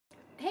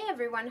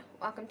everyone,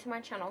 welcome to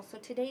my channel. So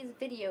today's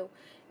video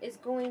is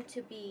going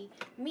to be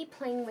me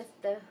playing with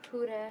the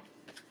Huda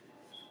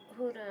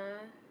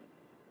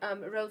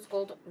Rose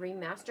Gold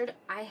Remastered.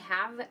 I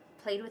have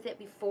played with it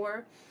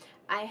before.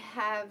 I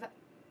have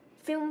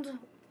filmed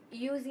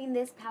using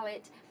this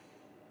palette.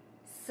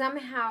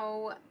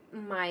 Somehow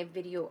my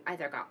video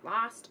either got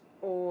lost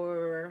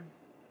or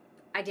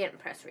I didn't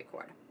press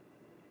record.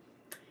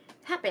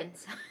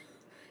 Happens.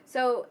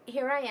 So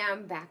here I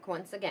am back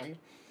once again.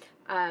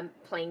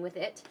 Playing with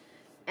it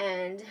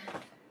and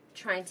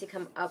trying to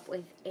come up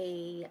with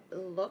a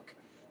look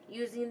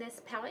using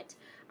this palette.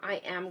 I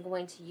am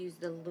going to use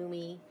the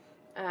Lumi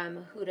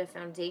Huda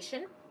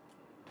foundation,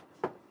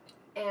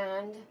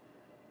 and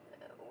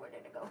where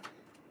did it go?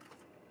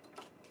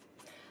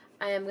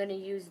 I am going to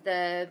use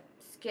the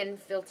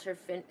Faux Filter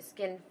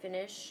Skin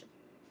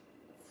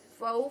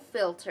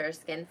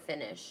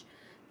Finish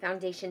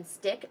foundation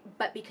stick,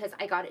 but because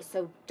I got it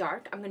so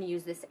dark, I'm going to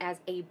use this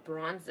as a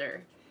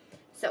bronzer.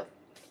 So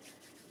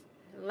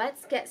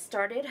let's get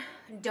started.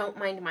 Don't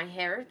mind my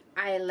hair.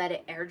 I let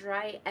it air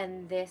dry,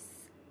 and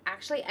this,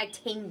 actually I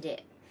tamed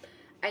it.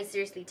 I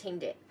seriously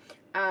tamed it.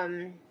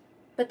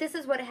 But this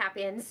is what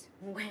happens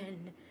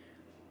when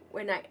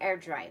I air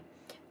dry.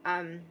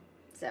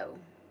 So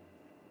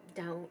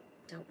don't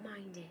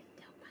mind it.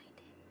 Don't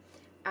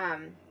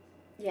mind it.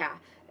 Yeah,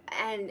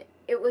 and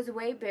it was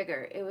way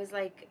bigger. It was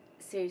like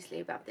seriously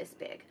about this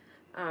big.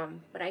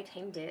 But I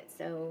tamed it,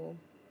 so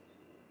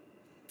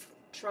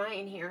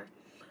trying here.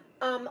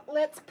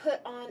 Let's put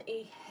on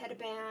a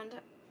headband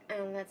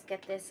and let's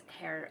get this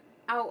hair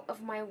out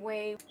of my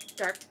way.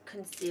 Dark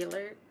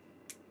concealer,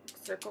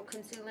 circle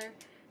concealer,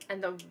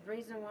 and the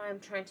reason why I'm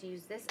trying to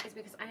use this is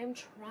because I am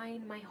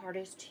trying my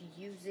hardest to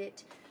use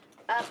it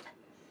up.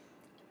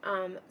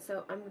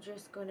 So I'm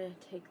just gonna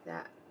take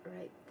that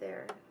right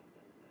there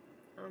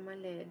on my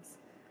lids.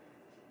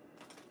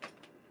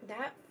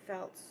 That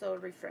felt so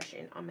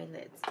refreshing on my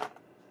lids.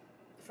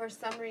 For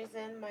some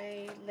reason,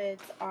 my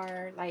lids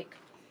are like,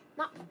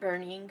 not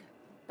burning,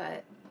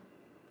 but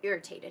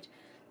irritated.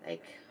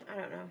 Like, I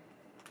don't know.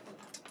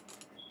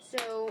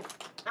 So,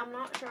 I'm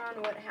not sure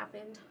on what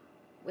happened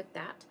with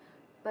that,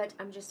 but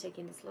I'm just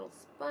taking this little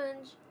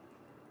sponge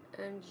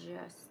and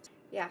just,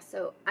 yeah,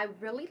 so I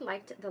really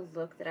liked the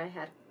look that I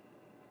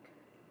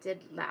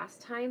did last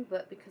time,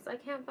 but because I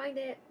can't find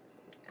it,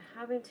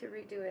 having to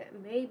redo it.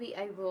 Maybe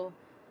I will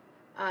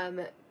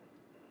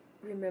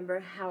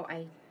remember how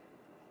I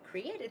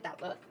created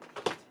that look.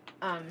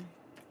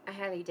 I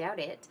highly doubt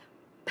it,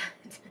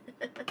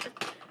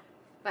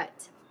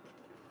 but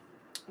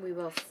we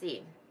will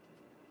see.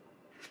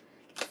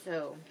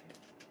 So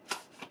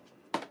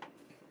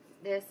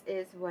this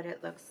is what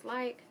it looks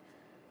like.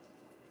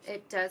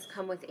 It does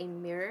come with a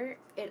mirror.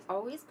 It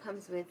always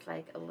comes with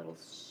like a little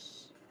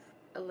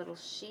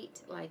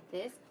sheet like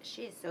this.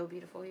 She is so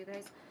beautiful, you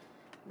guys.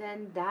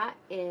 Then that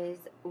is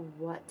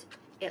what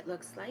it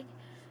looks like,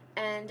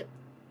 and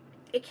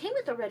it came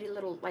with already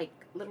little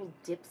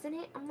dips in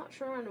it. I'm not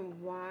sure on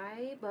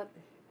why, but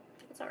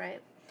it's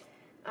alright.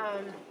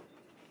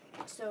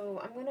 So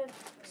I'm gonna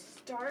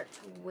start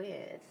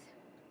with,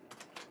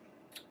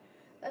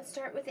 let's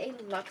start with a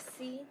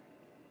Luxie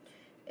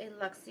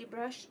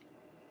brush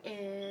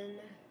in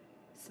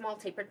small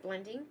tapered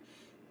blending,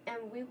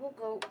 and we will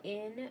go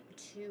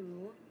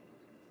into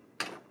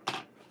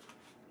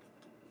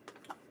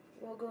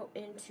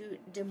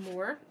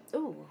Demure.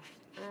 Ooh,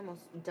 I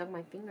almost dug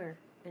my finger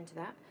into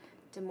that.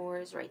 Demure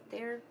is right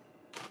there.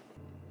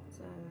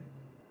 So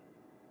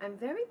I'm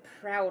very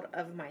proud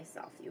of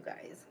myself, you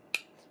guys,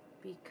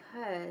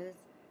 because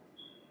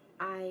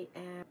I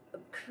am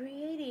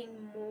creating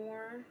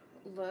more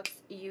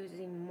looks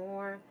using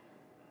more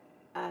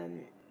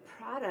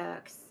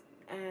products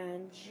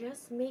and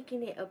just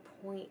making it a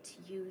point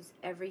to use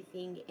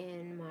everything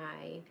in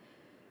my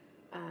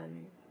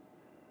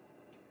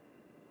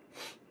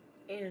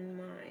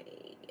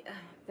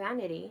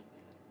vanity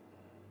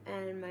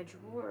and my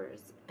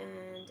drawers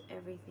and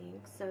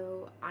everything.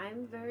 So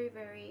I'm very,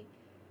 very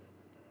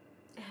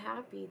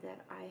happy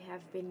that I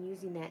have been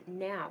using that.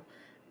 Now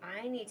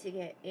I need to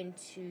get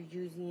into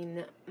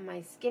using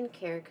my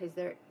skincare, because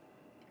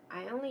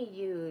I only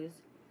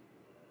use,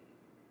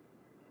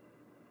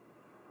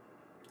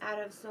 out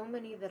of so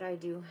many that I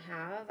do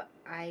have,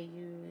 I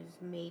use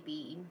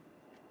maybe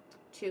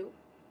 2,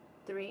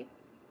 3. I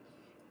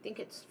think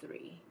it's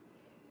 3,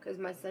 because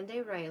my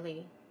Sunday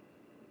Riley,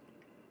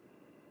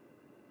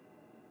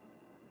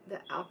 the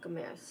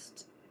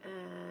Alchemist,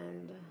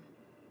 and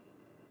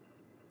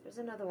there's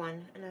another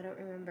one, and I don't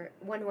remember,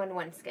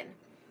 111 Skin.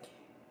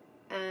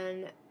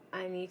 And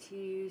I need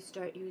to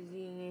start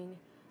using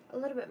a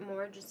little bit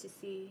more just to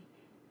see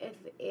if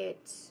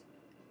it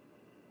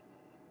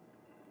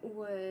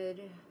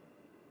would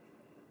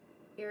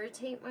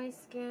irritate my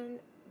skin,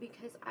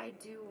 because I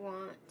do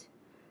want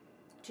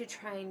to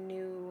try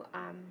new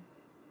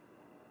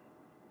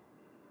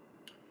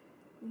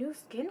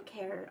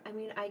skincare. I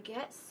mean, I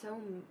get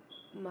so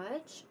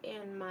much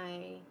in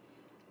my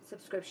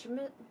subscription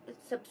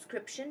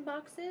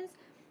boxes,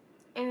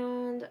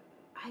 and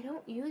I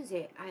don't use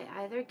it.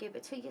 I either give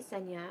it to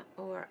Yesenia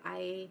or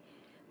I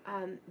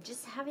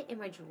just have it in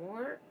my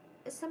drawer.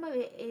 Some of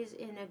it is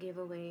in a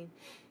giveaway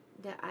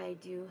that I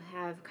do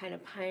have kind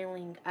of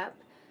piling up,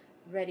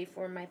 ready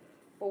for my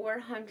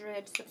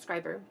 400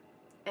 subscriber.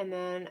 And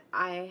then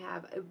I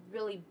have a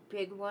really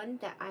big one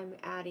that I'm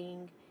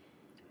adding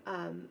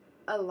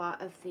a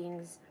lot of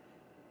things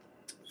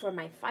for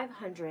my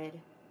 500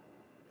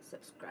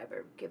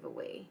 subscriber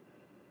giveaway.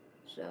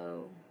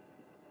 So,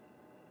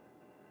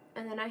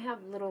 and then I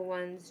have little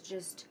ones,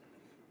 just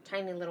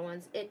tiny little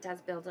ones. It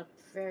does build up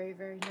very,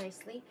 very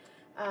nicely.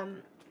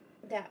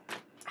 That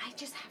I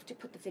just have to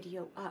put the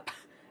video up.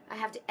 I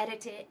have to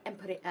edit it and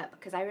put it up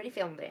because I already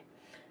filmed it,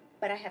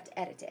 but I have to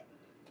edit it.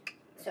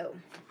 So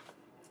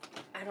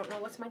I don't know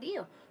what's my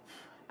deal.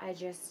 I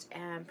just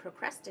am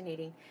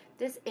procrastinating.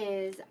 This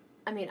is,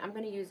 I mean, I'm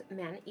going to use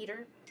Man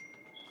Eater.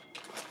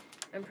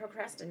 I'm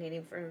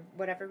procrastinating for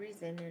whatever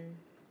reason, and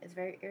it's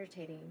very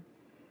irritating.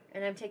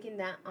 And I'm taking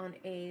that on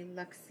a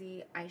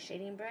Luxie eye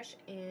shading brush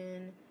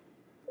in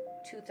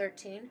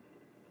 213.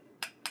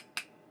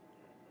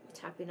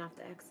 Tapping off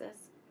the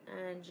excess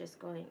and just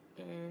going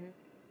in.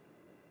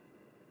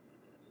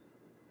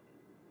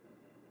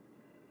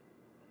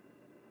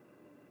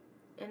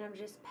 And I'm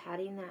just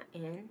patting that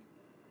in.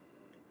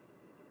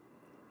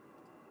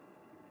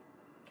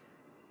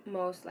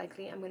 Most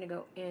likely I'm going to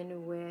go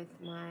in with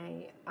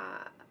my,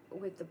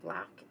 with the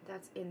black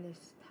that's in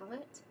this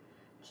palette,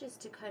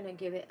 just to kind of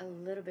give it a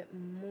little bit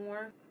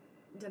more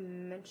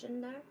dimension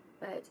there.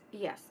 But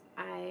yes,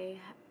 I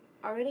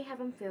already have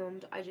them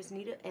filmed. I just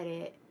need to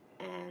edit,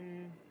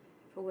 and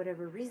for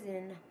whatever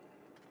reason,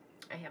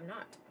 I have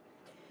not.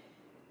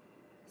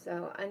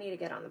 So I need to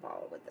get on the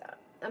ball with that.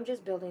 I'm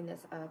just building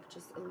this up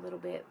just a little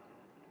bit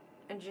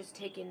and just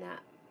taking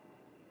that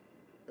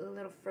a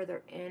little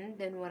further in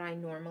than what I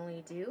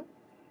normally do.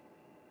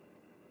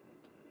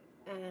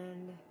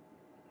 And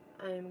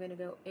I'm going to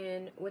go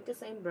in with the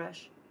same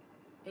brush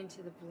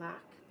into the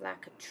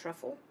black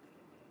truffle.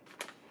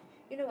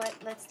 You know what?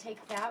 Let's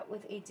take that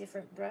with a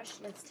different brush.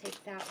 Let's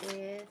take that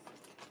with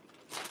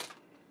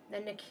the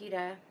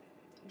Nikita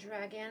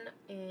Dragon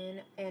in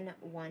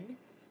N1.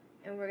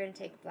 And we're going to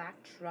take black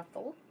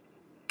truffle.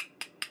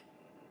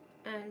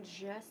 And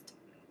just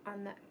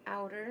on the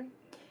outer,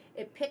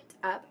 it picked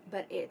up,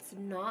 but it's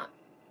not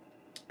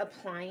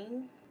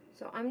applying.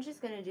 So I'm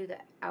just going to do the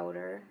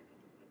outer.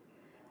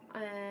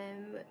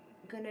 I'm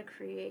going to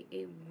create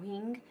a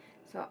wing.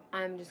 So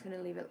I'm just going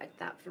to leave it like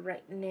that for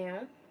right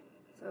now.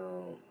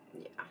 So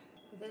yeah,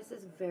 this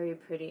is very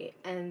pretty.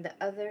 And the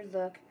other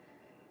look,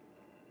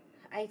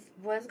 I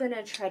was going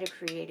to try to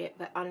create it,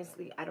 but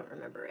honestly, I don't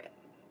remember it.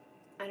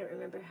 I don't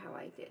remember how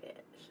I did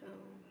it. So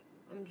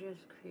I'm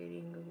just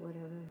creating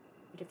whatever,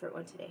 a different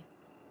one today.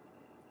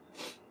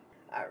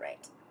 All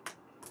right.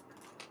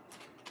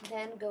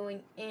 Then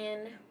going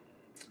in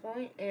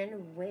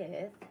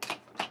with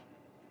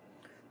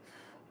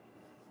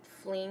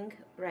Fling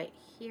right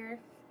here.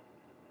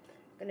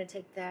 I'm gonna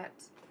take that.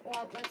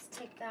 Well, let's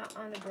take that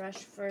on the brush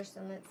first,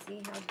 and let's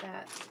see how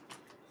that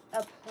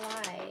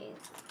applies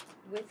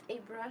with a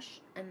brush,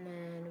 and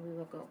then we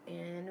will go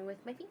in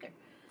with my finger.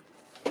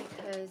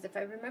 Because if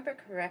I remember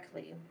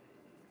correctly,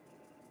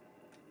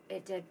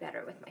 it did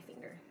better with my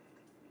finger.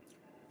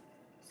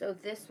 So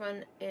this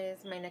one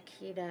is my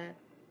Nikita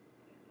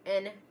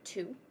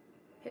N2.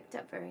 Picked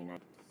up very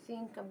nice. I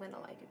think I'm going to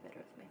like it better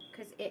with my,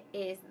 because it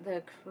is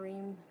the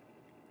cream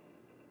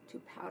to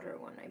powder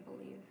one, I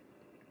believe.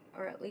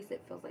 Or at least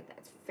it feels like that.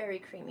 It's very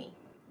creamy.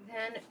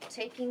 Then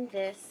taking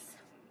this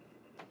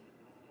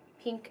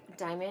pink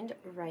diamond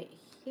right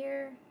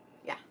here.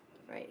 Yeah,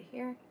 right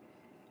here.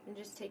 And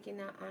just taking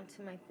that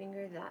onto my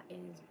finger. That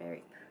is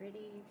very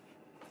pretty.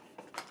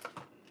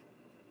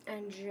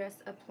 And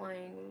just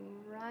applying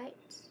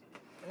right.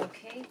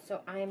 Okay,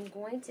 so I'm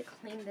going to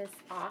clean this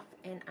off,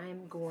 and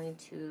I'm going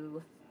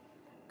to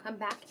come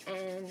back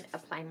and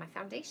apply my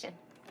foundation.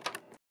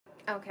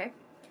 Okay.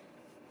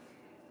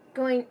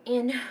 Going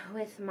in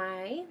with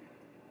my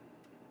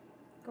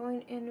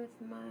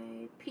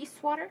Peace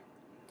Water.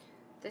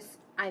 This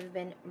I've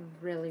been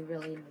really,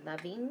 really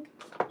loving.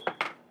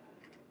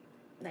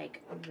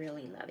 Like,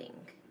 really loving.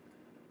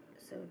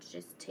 So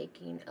just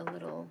taking a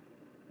little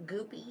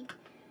goopy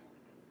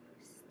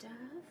stuff.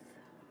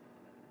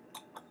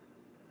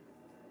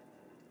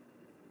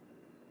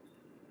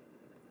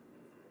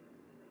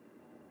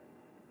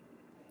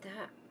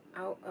 That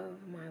out of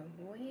my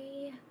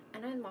way.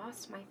 And I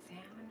lost my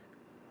fan.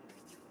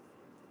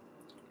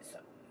 So,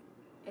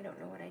 I don't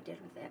know what I did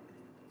with it.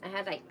 I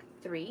had like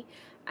 3.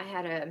 I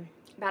had a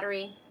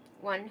battery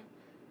one.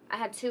 I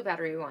had 2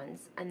 battery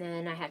ones. And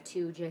then I had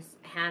 2 just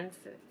hand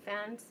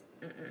fans.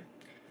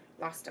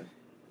 Lost them.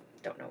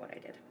 Don't know what I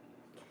did.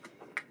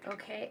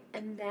 Okay,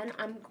 and then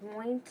I'm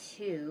going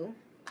to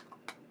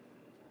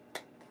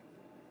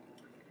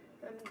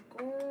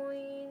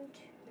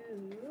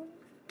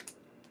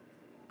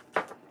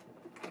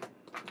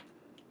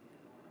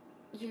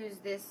use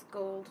this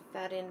Gold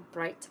Fatten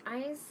Bright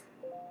Eyes.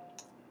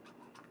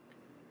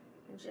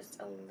 And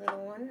just a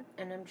little one,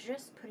 and I'm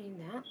just putting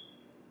that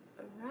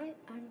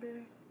right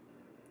under.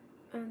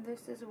 And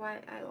this is why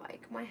I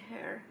like my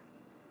hair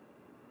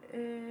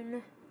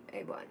in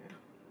a bun.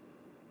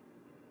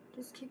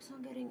 Just keeps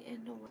on getting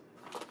in the way.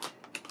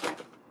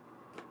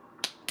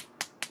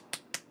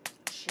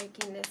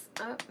 Shaking this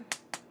up.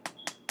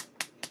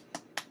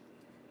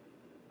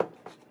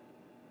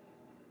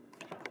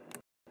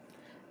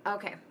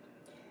 Okay,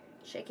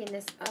 shaking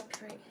this up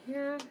right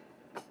here.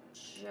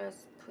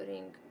 Just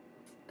putting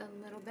a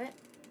little bit.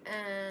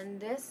 And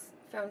this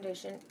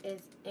foundation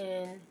is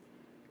in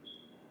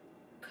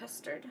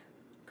Custard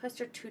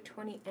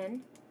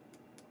 220N.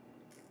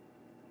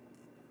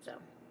 So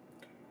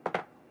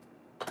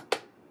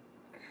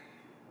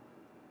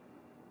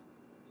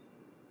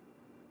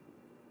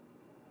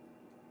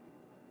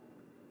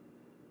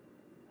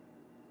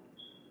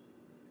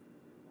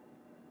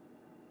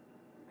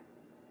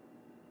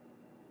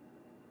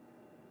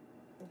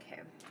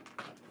okay.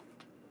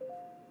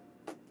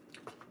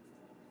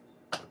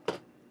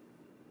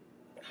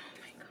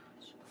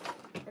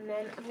 And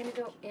then I'm going to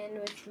go in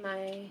with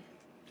my,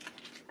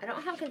 I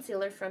don't have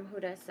concealer from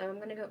Huda, so I'm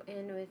going to go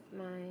in with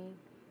my,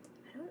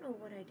 I don't know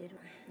what I did.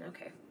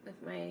 Okay, with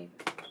my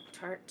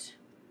Tarte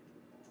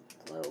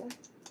Glow.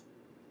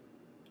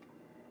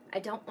 I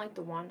don't like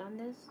the wand on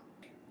this.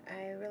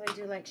 I really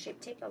do like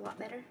Shape Tape a lot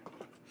better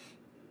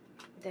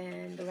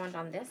than the wand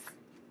on this.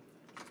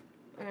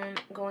 I'm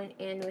going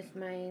in with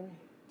my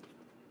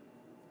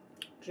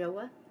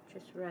Joa,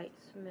 just right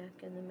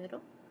smack in the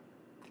middle.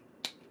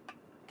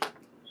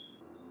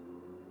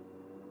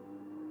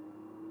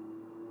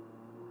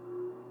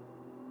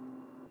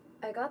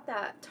 I got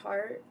that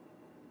Tarte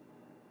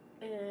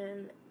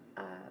in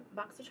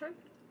BoxyCharm,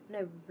 and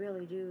I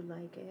really do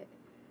like it.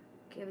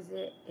 Gives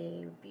it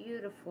a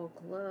beautiful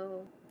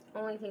glow.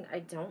 Only thing I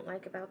don't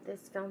like about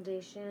this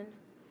foundation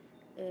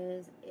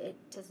is it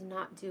does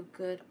not do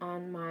good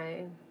on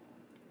my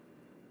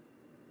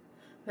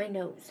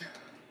nose.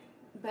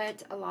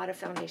 But a lot of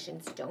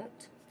foundations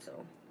don't,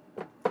 so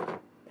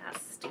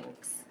that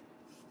stinks.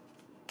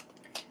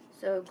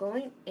 So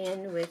going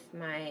in with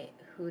my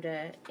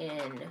Huda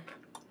in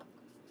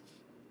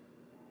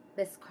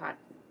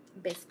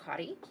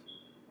Biscotti.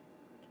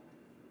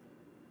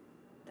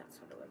 That's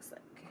what it looks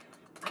like.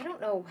 I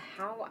don't know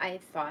how I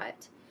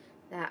thought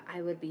that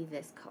I would be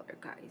this color,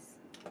 guys.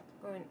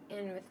 Going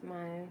in with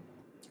my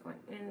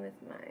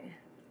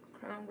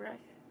crown brush,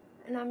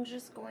 and I'm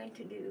just going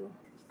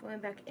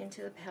back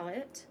into the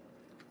palette.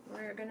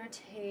 We're gonna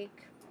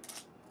take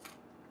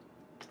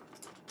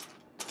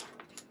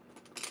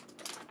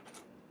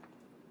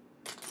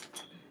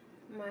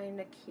my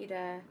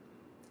Nikita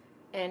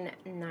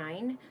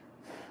N9,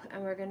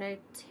 and we're gonna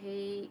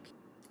take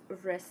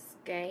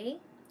Risque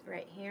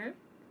right here,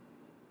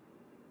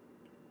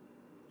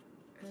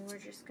 and we're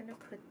just gonna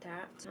put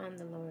that on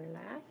the lower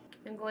lash.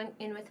 I'm going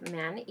in with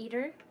Man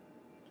Eater,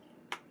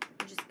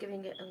 just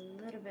giving it a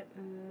little bit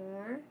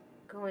more.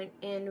 Going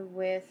in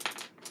with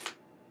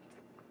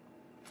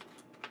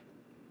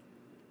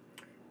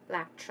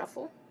Black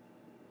Truffle,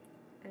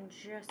 and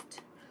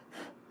just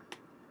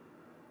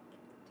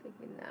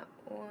taking that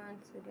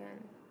once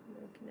again,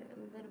 making it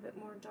a little bit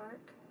more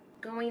dark.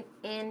 Going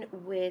in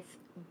with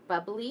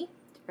Bubbly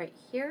right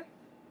here,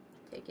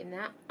 taking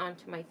that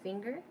onto my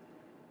finger,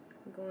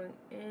 going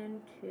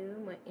into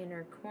my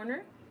inner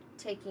corner,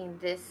 taking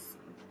this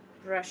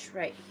brush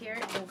right here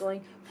and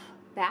going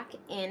back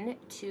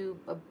into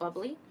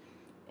Bubbly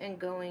and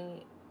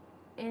going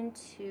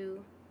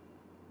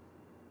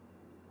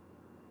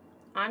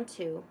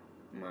onto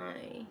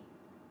my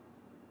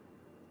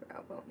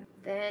brow bone.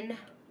 Then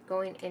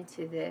going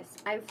into this,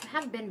 I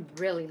have been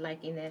really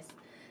liking this,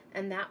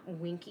 and that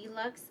Winky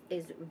Lux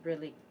is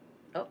really,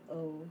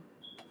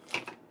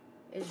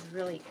 is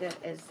really good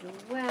as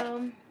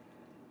well.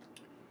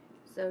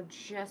 So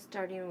just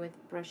starting with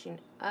brushing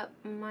up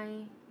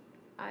my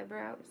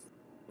eyebrows,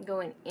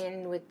 going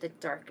in with the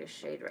darkest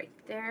shade right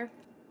there,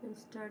 and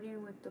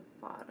starting with the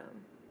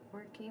bottom,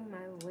 working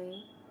my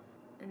way,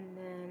 and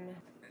then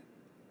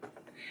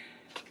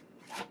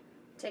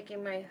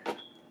taking my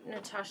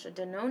Natasha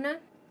Denona,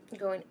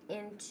 going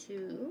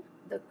into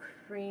the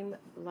cream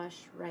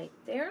blush right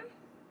there,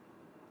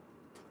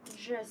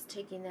 just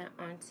taking that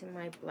onto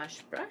my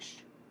blush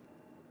brush,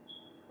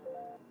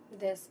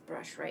 this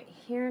brush right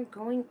here,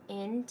 going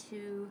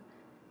into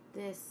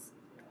this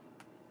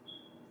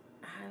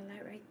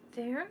highlight right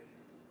there.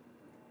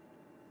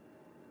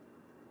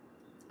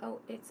 Oh,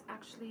 it's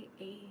actually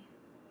a,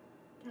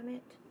 damn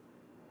it,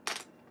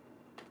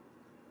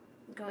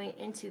 going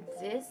into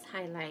this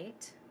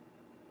highlight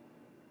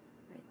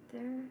right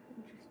there,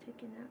 and just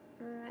taking that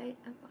right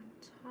up on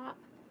top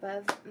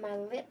above my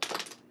lip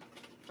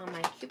on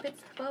my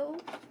Cupid's bow.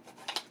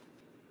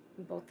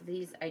 Both of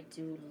these I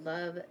do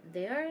love.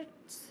 They are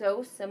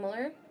so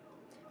similar,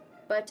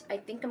 but I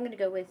think I'm going to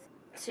go with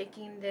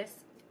taking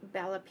this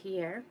Bella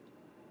Pierre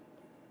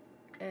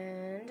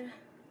and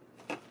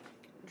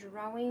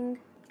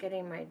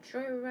getting my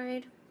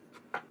Joyride,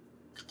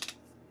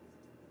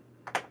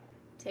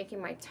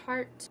 taking my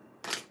Tarte.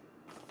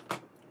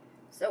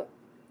 So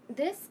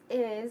this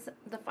is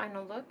the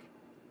final look.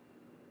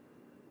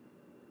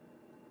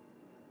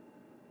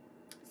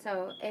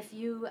 So if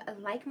you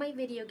like my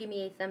video, give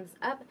me a thumbs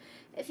up.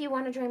 If you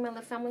want to join my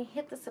little family,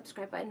 hit the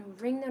subscribe button,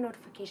 ring the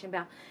notification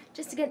bell,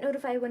 just to get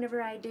notified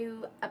whenever I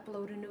do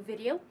upload a new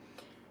video.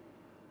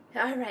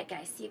 Alright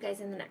guys, see you guys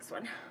in the next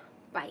one.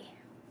 Bye.